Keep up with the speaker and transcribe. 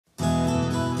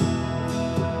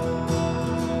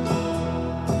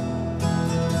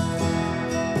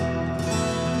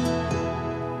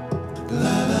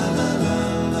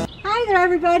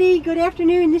everybody. Good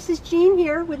afternoon. This is Jean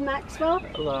here with Maxwell.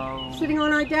 Hello. Sitting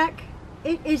on our deck.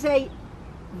 It is a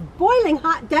boiling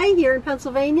hot day here in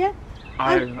Pennsylvania.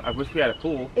 I wish we had a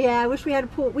pool. Yeah, I wish we had a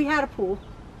pool. We had a pool.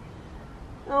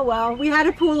 Oh well, we had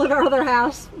a pool at our other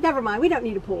house. Never mind. We don't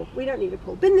need a pool. We don't need a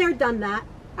pool. Been there, done that.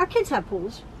 Our kids have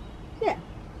pools. Yeah.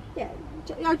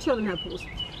 Our children have pools.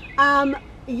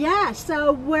 Yeah.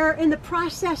 So we're in the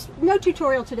process. No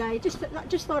tutorial today. Just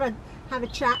thought I'd have a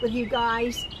chat with you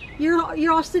guys.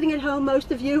 You're all sitting at home,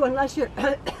 most of you, unless you're,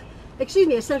 excuse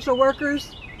me, essential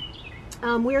workers.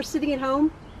 We are sitting at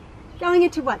home, going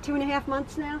into what, 2.5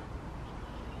 months now?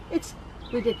 It's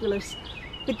ridiculous.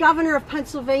 The governor of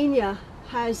Pennsylvania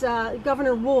has,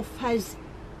 Governor Wolf has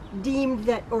deemed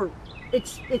that, or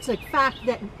it's a fact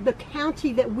that the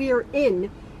county that we're in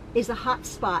is a hot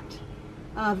spot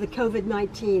of the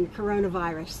COVID-19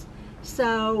 coronavirus.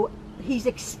 So he's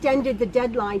extended the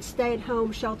deadline,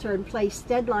 stay-at-home, shelter-in-place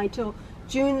deadline till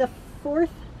June the 4th.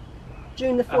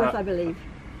 June the 4th, I believe.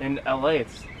 In LA,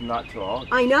 it's not till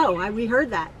August. I know. We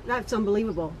heard that. That's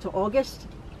unbelievable. To August,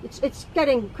 it's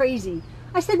getting crazy.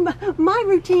 I said my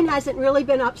routine hasn't really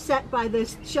been upset by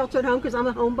this shelter at home because I'm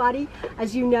a homebody,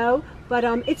 as you know. But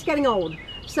it's getting old.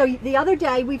 So the other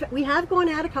day we have gone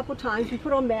out a couple times. We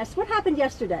put on masks. What happened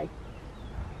yesterday?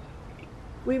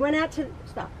 We went out to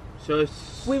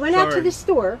We went out to the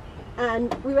store,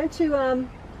 and we went to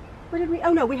where did we?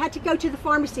 Oh no, we had to go to the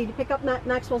pharmacy to pick up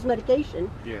Maxwell's medication.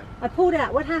 Yeah. I pulled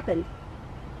out. What happened?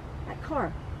 That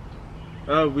car.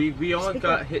 We almost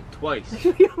got hit twice.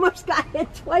 We almost got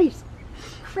hit twice.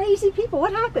 Crazy people.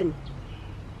 What happened?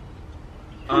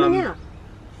 Coming out.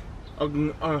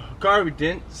 A car we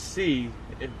didn't see.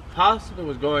 It possibly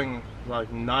was going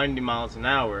like 90 miles an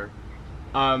hour.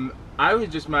 I was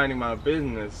just minding my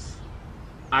business.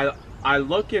 I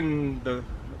look in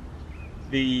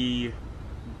the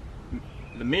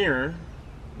mirror.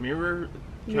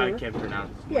 I can't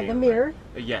pronounce it. Yeah, the mirror.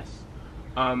 Yes.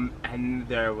 And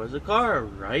there was a car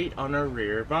right on our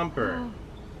rear bumper. Oh.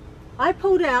 I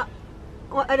pulled out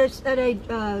at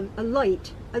a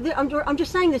light. I'm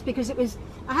just saying this because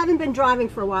I haven't been driving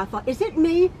for a while. I thought, is it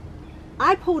me?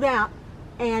 I pulled out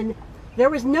and there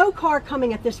was no car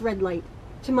coming at this red light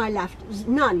to my left.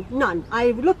 None.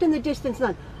 I looked in the distance,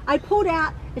 none. I pulled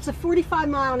out. It's a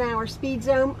 45-mile-an-hour speed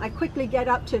zone. I quickly get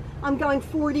up to, I'm going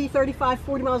 40, 35,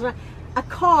 40 miles an hour. A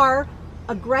car,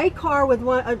 a gray car with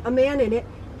a man in it,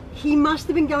 he must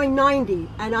have been going 90.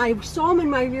 And I saw him in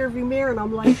my rearview mirror and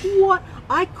I'm like, what?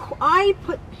 I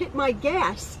hit my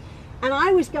gas and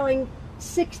I was going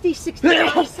 60,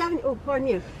 65, 70, oh, pardon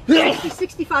you, 60,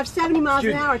 65, 70 miles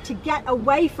an hour to get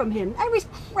away from him. That was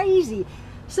crazy.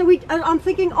 So I'm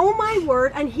thinking, oh my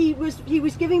word, and he was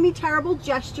giving me terrible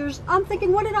gestures. I'm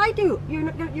thinking, what did I do? You're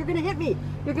going to hit me.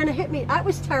 You're going to hit me. That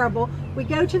was terrible. We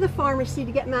go to the pharmacy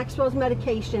to get Maxwell's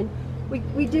medication. We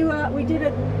didn't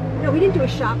do a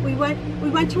shop. We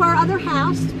went to our other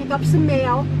house to pick up some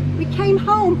mail. We came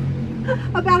home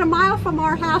about a mile from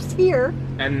our house here.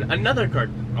 And another car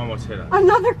almost hit us.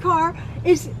 Another car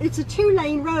it's a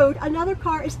 2-lane road. Another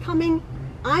car is coming,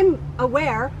 I'm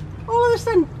aware, all of a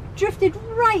sudden drifted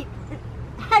right,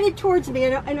 headed towards me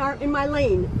in my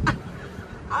lane.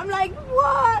 I'm like,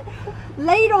 what?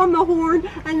 Laid on the horn,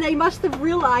 and they must have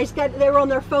realized that they were on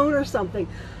their phone or something.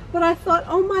 But I thought,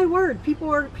 oh my word, people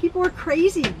are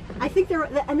crazy. I think there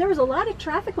was a lot of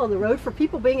traffic on the road for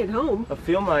people being at home. I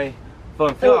feel my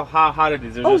phone. Feel how hot it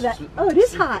is. It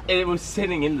is hot. It was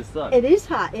sitting in the sun. It is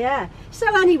hot, yeah. So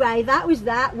anyway, that was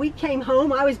that. We came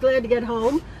home. I was glad to get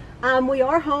home. We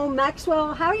are home.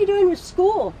 Maxwell, how are you doing with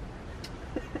school?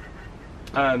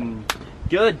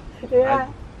 Good. Yeah.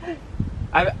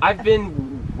 I've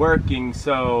been working,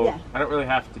 so yeah. I don't really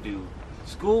have to do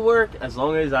schoolwork as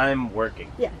long as I'm working.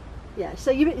 Yeah.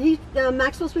 So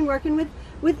Maxwell's been working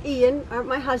with Ian,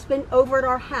 my husband, over at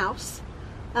our house.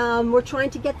 We're trying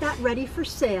to get that ready for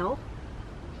sale.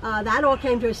 That all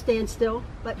came to a standstill,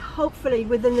 but hopefully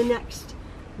within the next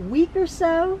week or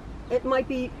so, it might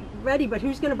be ready. But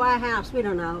who's going to buy a house? We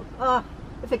don't know.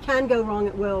 If it can go wrong,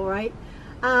 it will, right?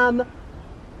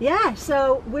 Yeah,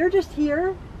 so we're just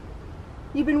here.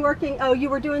 You've been working, you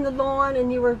were doing the lawn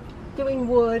and you were doing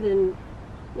wood, and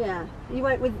yeah, you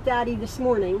went with Daddy this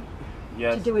morning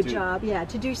to do a job,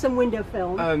 to do some window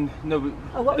film. No,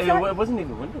 what was that? It wasn't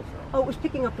even window film. Oh, it was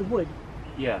picking up the wood.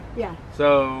 Yeah. Yeah.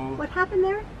 So what happened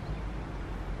there?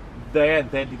 They had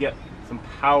to get some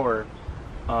power.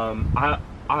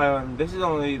 This is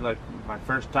only like my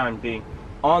first time being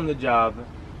on the job.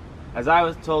 As I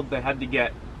was told, they had to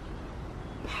get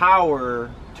power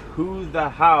to the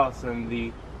house, and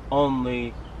the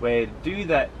only way to do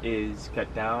that is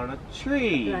cut down a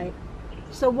tree. Right.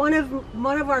 So one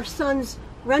of our son's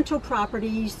rental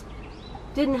properties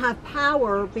didn't have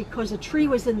power because a tree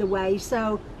was in the way.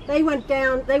 So they went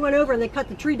over and they cut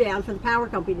the tree down for the power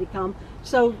company to come.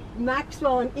 So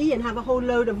Maxwell and Ian have a whole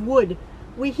load of wood.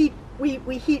 We heat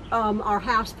our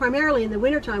house primarily in the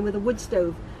wintertime with a wood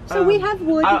stove. So we have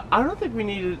wood. I don't think we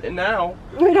need it now.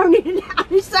 We don't need it now.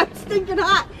 It's so stinking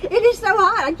hot. It is so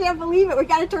hot. I can't believe it. We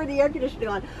got to turn the air conditioning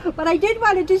on. But I did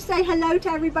want to just say hello to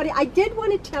everybody. I did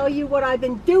want to tell you what I've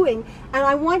been doing, and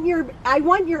I want your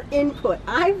input.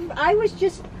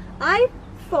 I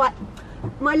thought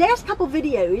my last couple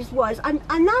videos was I'm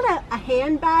not a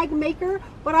handbag maker,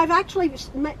 but I've actually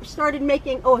started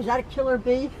making. Oh, is that a killer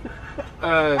bee?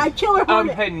 A killer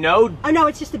hornet. Hey, no. Oh no,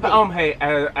 it's just a bee. Hey,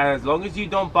 as long as you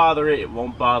don't bother it, it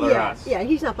won't bother us. Yeah,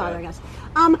 he's not bothering us.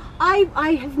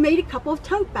 I have made a couple of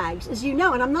tote bags, as you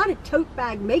know, and I'm not a tote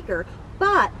bag maker,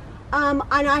 but and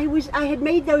I had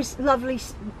made those lovely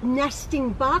nesting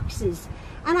boxes,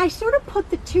 and I sort of put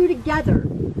the two together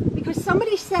because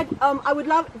somebody said I would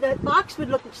love the box would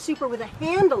look super with a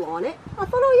handle on it. I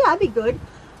thought, oh yeah, that'd be good.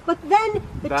 But then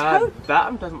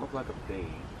that doesn't look like a bee.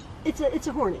 It's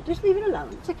a hornet. Just leave it alone.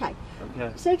 It's okay.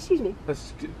 Okay. So excuse me.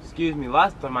 Excuse me.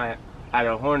 Last time I had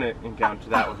a hornet encounter,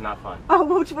 that was not fun. Oh,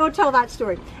 we'll tell that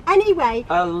story. Anyway.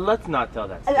 Let's not tell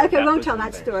that story. Okay, won't tell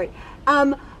that story.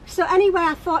 So anyway,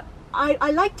 I thought I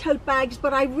like tote bags,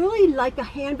 but I really like a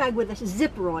handbag with a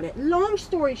zipper on it. Long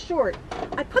story short,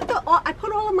 I put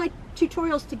all of my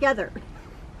tutorials together,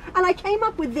 and I came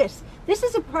up with this. This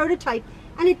is a prototype,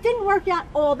 and it didn't work out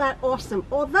all that awesome.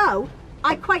 Although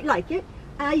I quite like it.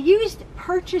 I used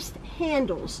purchased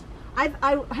handles.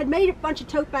 I had made a bunch of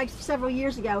tote bags several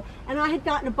years ago, and I had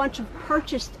gotten a bunch of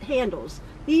purchased handles.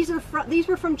 These were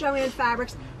from Joann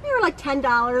Fabrics. They were like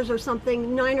 $10 or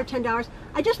something, $9 or $10.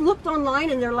 I just looked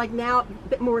online, and they're like now a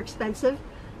bit more expensive.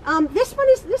 This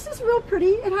is real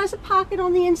pretty. It has a pocket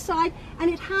on the inside,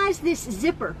 and it has this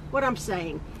zipper. What I'm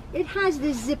saying, it has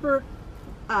this zipper,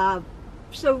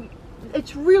 so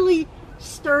it's really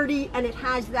sturdy, and it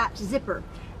has that zipper.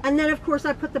 And then, of course,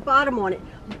 I put the bottom on it.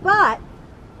 But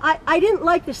I didn't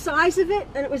like the size of it,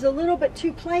 and it was a little bit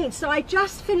too plain. So I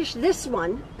just finished this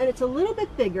one, and it's a little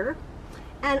bit bigger.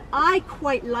 And I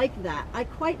quite like that. I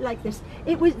quite like this.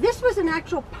 This was an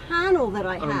actual panel that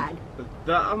I had.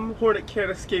 The hornet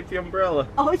can't escape the umbrella.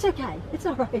 Oh, it's okay. It's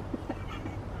all right.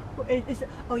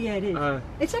 Oh yeah, it is.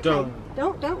 It's okay.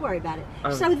 Don't worry about it.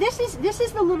 So this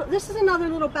is another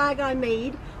little bag I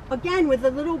made, again with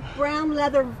the little brown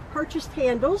leather purchased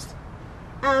handles,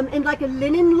 in like a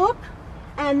linen look,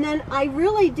 and then I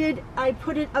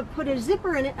put a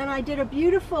zipper in it, and I did a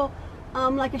beautiful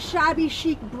like a shabby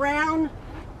chic brown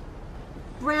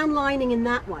lining in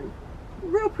that one,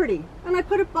 real pretty, and I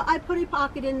put a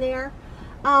pocket in there.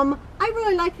 I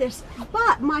really like this,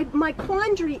 but my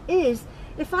quandary is,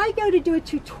 if I go to do a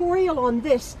tutorial on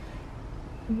this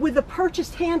with the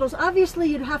purchased handles, obviously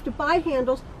you'd have to buy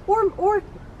handles, or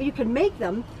you can make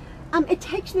them. It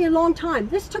takes me a long time.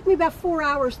 This took me about 4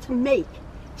 hours to make.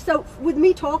 So with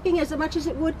me talking as much as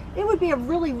it would be a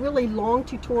really, really long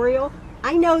tutorial.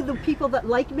 I know the people that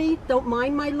like me don't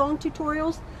mind my long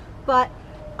tutorials, but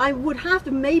I would have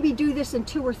to maybe do this in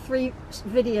 2 or 3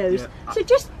 videos. Yeah. So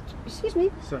just, excuse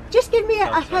me, just give me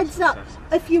a heads up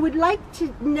if you would like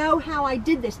to know how I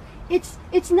did this.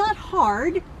 It's not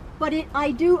hard, but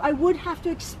I would have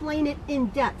to explain it in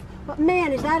depth. But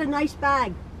man, is that a nice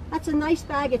bag. That's a nice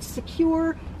bag. It's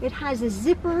secure. It has a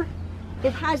zipper.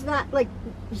 It has that like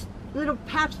little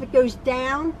pouch that goes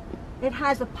down. It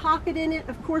has a pocket in it.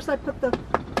 Of course, I put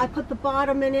the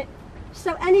bottom in it.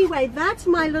 So anyway, that's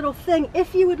my little thing.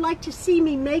 If you would like to see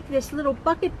me make this little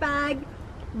bucket bag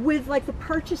with like the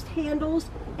purchased handles,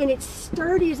 and it's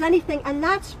sturdy as anything, and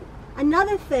that's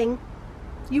another thing,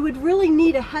 you would really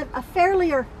need a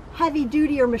fairly heavy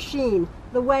duty machine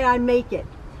the way I make it.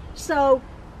 So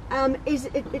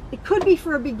it could be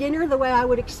for a beginner the way I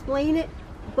would explain it,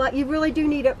 but you really do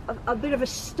need a bit of a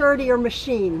sturdier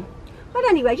machine. But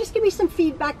anyway, just give me some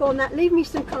feedback on that. Leave me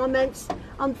some comments.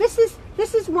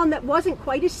 This is one that wasn't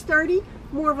quite as sturdy,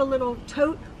 more of a little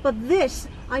tote, but this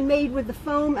I made with the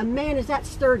foam, and man, is that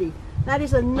sturdy. That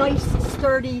is a nice,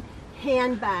 sturdy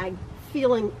handbag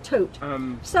feeling tote.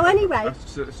 So anyway.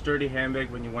 A sturdy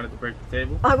handbag when you wanted to break the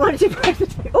table? I wanted to break the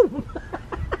table.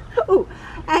 Oh.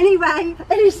 Anyway,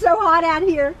 it is so hot out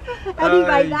here.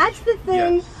 Anyway, that's the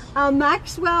thing. Yes.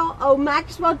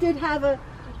 Maxwell did have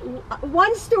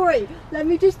one story. Let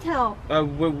me just tell.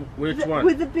 Which one?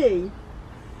 With the bee.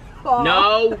 Oh.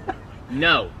 No.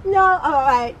 No. All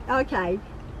right. Okay.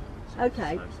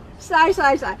 Sorry.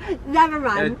 Never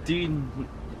mind.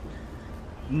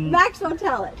 Maxwell,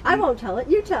 tell it. I won't tell it.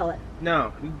 You tell it.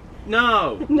 No.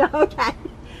 No. No, okay.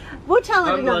 We'll tell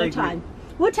it another Unlikely. time.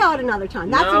 We'll tell it another time.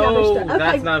 That's No, another story. Okay.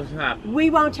 that's not happening. We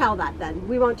won't tell that then.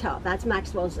 We won't tell it. That's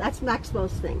Maxwell's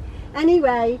thing.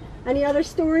 Anyway, any other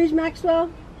stories, Maxwell?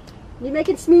 You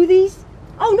making smoothies?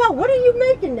 Oh no, what are you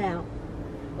making now?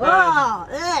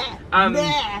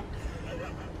 Bleh.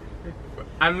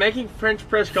 I'm making French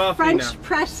press coffee French now.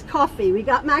 press coffee. We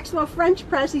got Maxwell French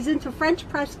press. He's into French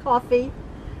press coffee.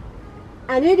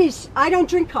 And it is, I don't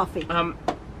drink coffee.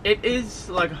 It is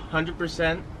like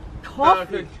 100%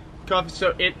 Coffee. coffee,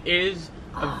 so it is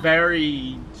a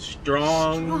very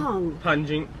strong,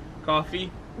 pungent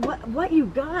coffee. What you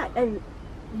got, and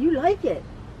you like it.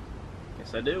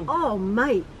 Yes, I do. Oh,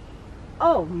 mate.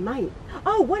 Oh, mate.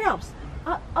 Oh, what else?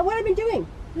 What I've been doing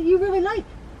that you really like,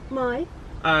 my.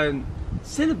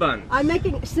 Cinnabon. I'm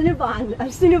making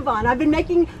Cinnabon. I've been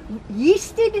making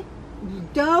yeasted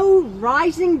dough,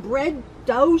 rising bread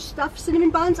dough stuffed cinnamon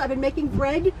buns. I've been making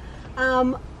bread.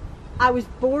 I was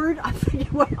bored. I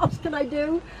figured, what else can I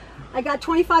do? I got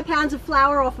 25 pounds of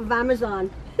flour off of Amazon.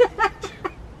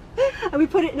 And we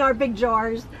put it in our big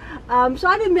jars. So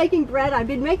I've been making bread. I've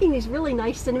been making these really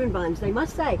nice cinnamon buns, they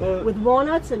must say, with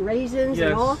walnuts and raisins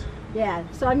and all. Yeah,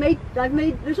 so I've made,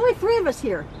 there's only 3 of us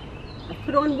here. I've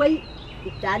put on weight.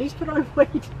 Daddy's put on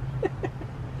weight.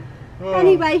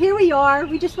 Anyway, here we are.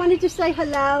 We just wanted to say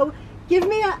hello. Give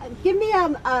me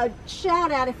a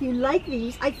shout out if you like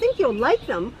these. I think you'll like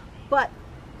them, but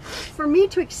for me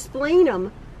to explain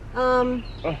them, our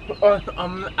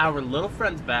little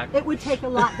friend's back. it would take a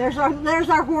lot. There's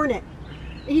our hornet.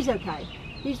 He's okay.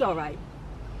 He's all right.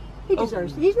 He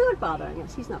deserves. He's not bothering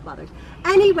us. He's not bothering us.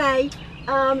 Anyway,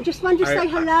 just wanted to say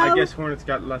hello. I guess hornets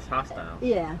got less hostile.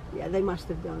 Yeah, they must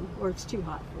have done, or it's too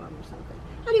hot for them or something.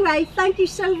 Anyway, thank you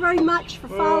so very much for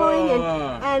following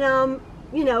and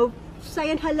you know,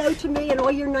 saying hello to me and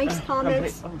all your nice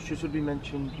comments. Should we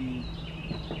mention the?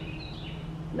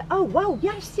 Oh, whoa,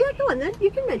 yes, yeah, go on then. You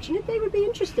can mention it. They would be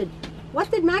interested. What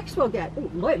did Maxwell get? Oh,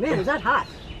 boy, man, is that hot?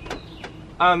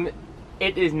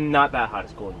 It is not that hot.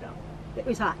 It's cooling down. It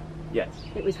was hot. Yes.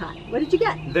 It was hot. What did you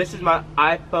get? This is my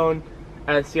iPhone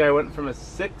SE. I went from a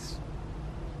 6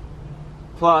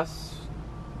 Plus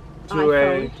to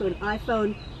an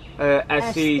iPhone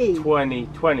SE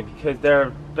 2020 because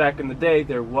back in the day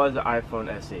there was an iPhone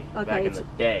SE. Okay, back in the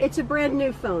day. It's a brand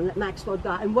new phone that Maxwell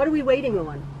got. And what are we waiting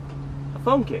on? A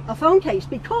phone case. A phone case,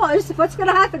 because what's going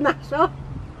to happen, Maxwell?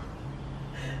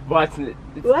 What's going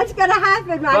to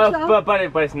happen, Maxwell? But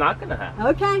it's not going to happen.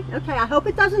 Okay. I hope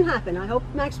it doesn't happen. I hope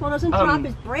Maxwell doesn't drop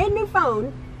his brand new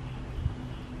phone.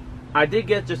 I did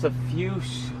get just a few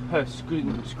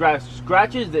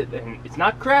scratches and it's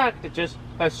not cracked. It just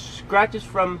has scratches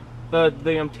from the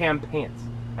tan pants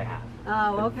I have.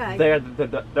 Oh, okay.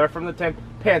 They're from the tan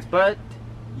pants, but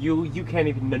you can't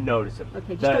even notice them.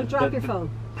 Okay, just don't drop your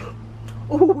phone.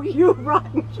 Oh, you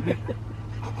rotten kid.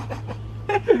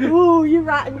 Ooh, you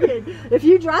rotten kid. If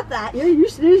you drop that, you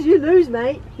snooze, you lose,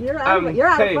 mate. You're out of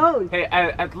phone. Hey,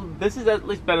 this is at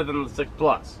least better than the 6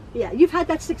 Plus. Yeah, you've had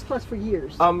that 6 Plus for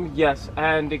years. Yes,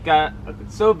 and it got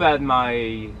so bad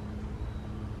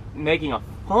making a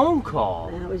phone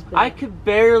call. That was bad. I could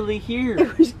barely hear.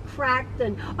 It was cracked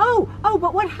and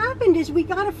but what happened is we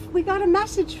got a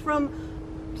message from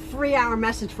 3-hour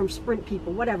message from Sprint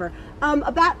people, whatever,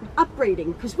 about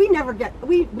upgrading, because we never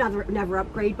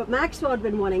upgrade, but Maxwell had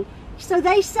been wanting, so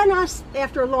they sent us,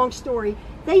 after a long story,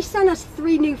 they sent us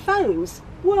 3 new phones.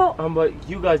 Well, but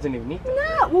you guys didn't even need that.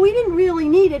 No, well, we didn't really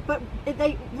need it, but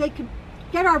they could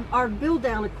get our bill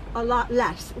down a lot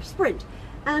less, Sprint,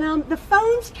 and the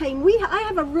phones came. I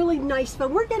have a really nice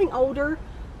phone. We're getting older.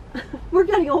 We're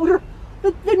getting older.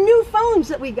 The new phones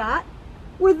that we got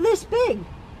were this big.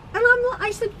 And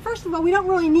I said, first of all, we don't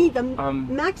really need them.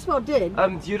 Maxwell did.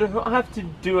 You don't have to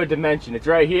do a dimension. It's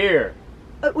right here.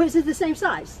 Was it the same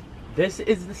size? This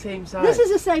is the same size. This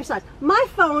is the same size. My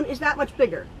phone is that much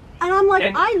bigger. And I'm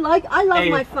like, I love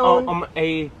my phone.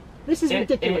 This is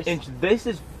ridiculous. This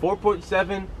is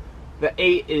 4.7. The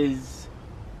 8 is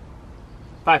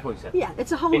 5.7. Yeah,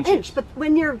 it's a whole inch. But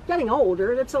when you're getting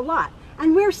older, that's a lot.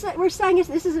 And we're saying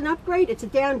this is an upgrade. It's a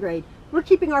downgrade. We're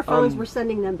keeping our phones. We're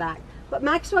sending them back. But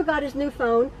Maxwell got his new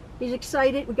phone. He's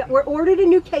excited. We're ordered a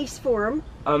new case for him.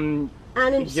 And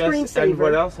a screensaver. And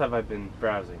what else have I been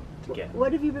browsing to get?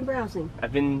 What have you been browsing?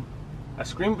 A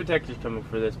screen protector's coming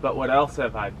for this, but what else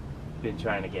have I been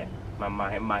trying to get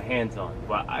my hands on?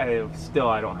 Well, I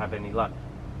don't have any luck.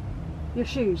 Your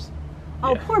shoes.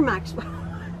 Oh, yeah. Poor Maxwell.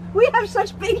 We have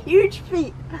such big, huge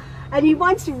feet. And he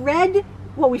wants red,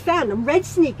 well, we found them, red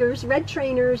sneakers, red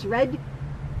trainers, red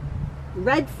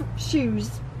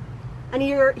shoes. And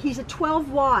he's a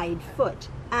 12 wide foot.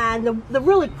 And the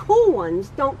really cool ones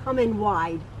don't come in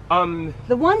wide.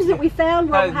 The ones that we found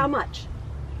were how much?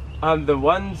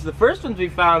 The first ones we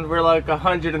found were like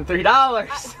 $103.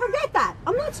 Forget that.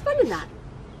 I'm not spending that.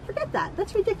 Forget that.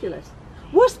 That's ridiculous.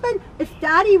 We'll spend, if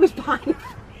Daddy was buying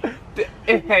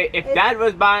if Dad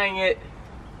was buying it,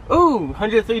 ooh,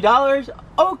 $103?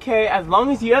 Okay, as long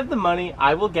as you have the money,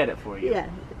 I will get it for you. Yeah.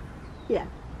 Yeah.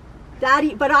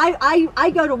 Daddy, but I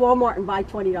go to Walmart and buy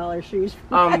 $20 shoes.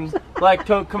 Like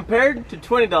compared to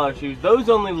 $20 shoes, those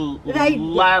only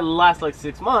last like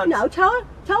 6 months. No, tell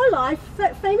a lie.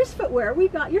 Famous Footwear, we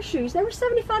got your shoes. They were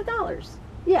 $75.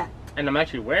 Yeah. And I'm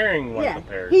actually wearing one of the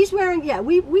pairs. He's wearing. Yeah,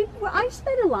 I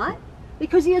spend a lot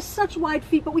because he has such wide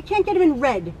feet, but we can't get him in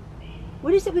red.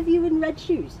 What is it with you in red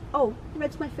shoes? Oh,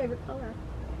 red's my favorite color.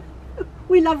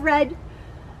 We love red.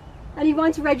 And he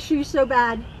wants red shoes so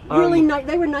bad. Really nice.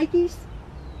 They were Nikes?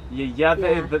 Yeah,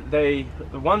 the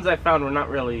ones I found were not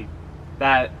really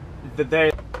that.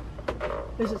 They.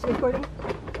 Is it recording?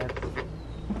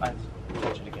 I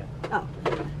touch it again. Oh.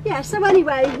 Yeah, so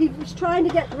anyway, he was trying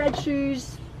to get red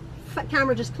shoes.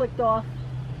 Camera just clicked off.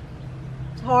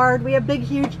 It's hard. We have big,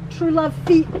 huge Truelove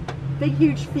feet. Big,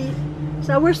 huge feet.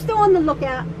 So we're still on the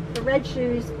lookout for red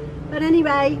shoes. But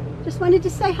anyway, just wanted to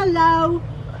say hello.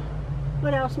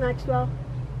 What else, Maxwell?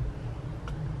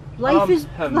 Life is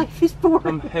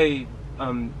boring. Hey,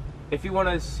 if you want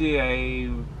to see a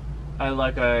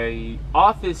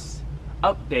office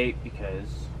update, because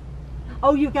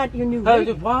you got your new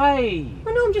rig? Why?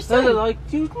 Oh, no, I'm just saying. Like,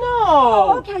 dude, no.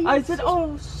 Oh, okay. I said,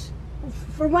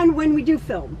 for when we do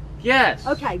film. Yes.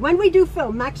 Okay, when we do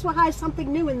film, Maxwell has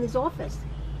something new in his office.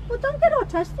 Well, don't get all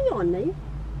testy on me.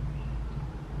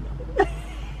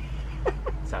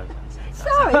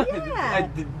 Sorry, yeah.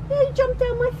 You jumped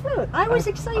down my throat. I was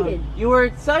excited. You were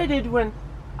excited when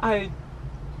I...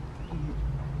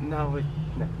 No,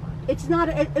 never mind. It's not,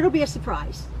 it'll be a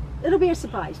surprise. It'll be a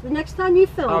surprise. The next time you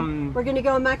film, we're going to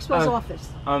go in Maxwell's office.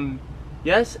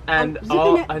 Yes, and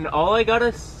all I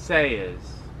gotta say is...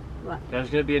 What?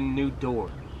 There's going to be a new door.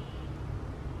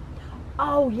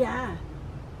 Oh, yeah.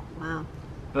 Wow.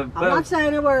 But I'm not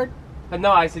saying a word.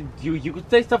 No, I said you could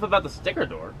say stuff about the sticker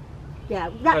door. Yeah,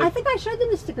 I think I showed them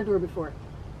the sticker door before.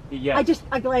 Yeah.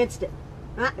 I glanced it.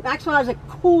 Maxwell has a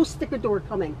cool sticker door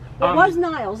coming. It was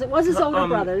Niles. It was his older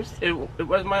brother's. It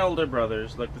was my older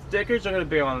brother's. Like, the stickers are going to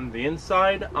be on the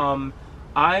inside. I'm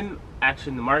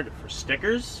actually in the market for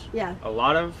stickers. Yeah. A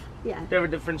lot of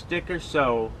different stickers.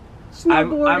 So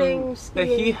snowboarding,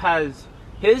 skiing. He has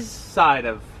his side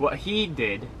of what he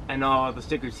did and all the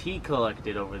stickers he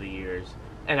collected over the years.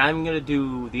 And I'm gonna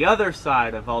do the other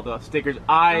side of all the stickers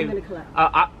I'm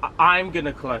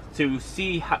gonna collect to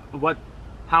see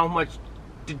how much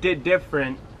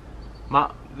different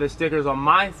the stickers on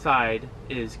my side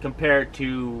is compared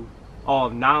to all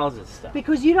of Niles' stuff.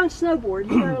 Because you don't snowboard,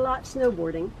 you know a lot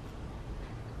snowboarding.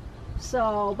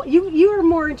 So, but you are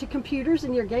more into computers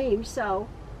and your games. So,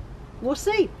 we'll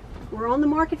see. We're on the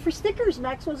market for stickers.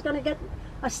 Maxwell's gonna get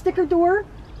a sticker door.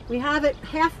 We have it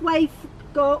halfway.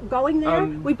 Going there.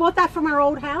 We bought that from our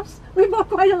old house. We bought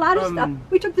quite a lot of stuff.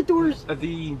 We took the doors.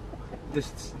 The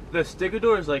sticker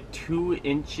door is like 2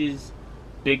 inches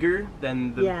bigger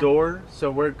than the door, so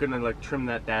we're gonna like trim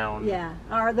that down. Yeah,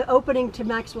 the opening to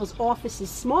Maxwell's office is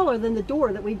smaller than the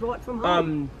door that we brought from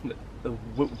home.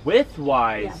 Width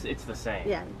wise, it's the same.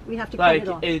 Yeah, we have to cut it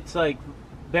off. It's like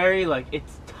very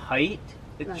it's tight.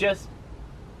 It's just,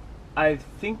 I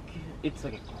think it's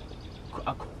like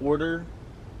a quarter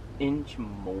inch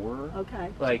more. Okay.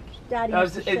 Like, Daddy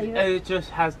it just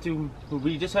has to.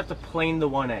 We just have to plane the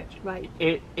one edge. Right.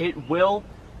 It will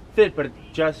fit, but it's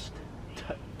just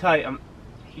tight.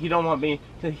 You don't want me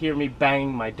to hear me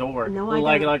banging my door. No,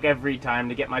 I don't. Like every time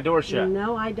to get my door shut.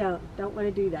 No, I don't. Don't want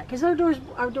to do that because our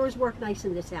doors work nice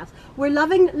in this house. We're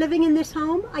loving living in this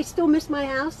home. I still miss my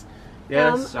house.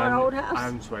 Yes, our old house.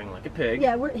 I'm sweating like a pig.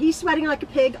 Yeah, he's sweating like a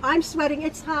pig. I'm sweating.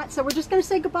 It's hot, so we're just going to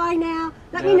say goodbye now.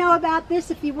 Let me know about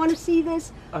this if you want to see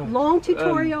this long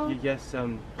tutorial. Yes.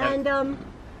 And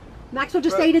Maxwell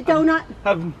just ate a donut.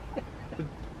 Why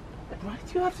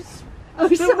did you have to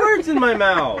put words in my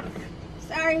mouth?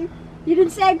 Sorry, you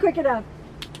didn't say it quick enough.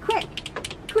 Quick.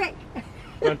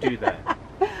 Don't do that.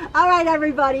 All right,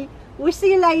 everybody. We'll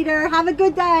see you later. Have a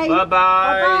good day. Bye-bye.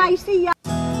 Bye-bye. See ya.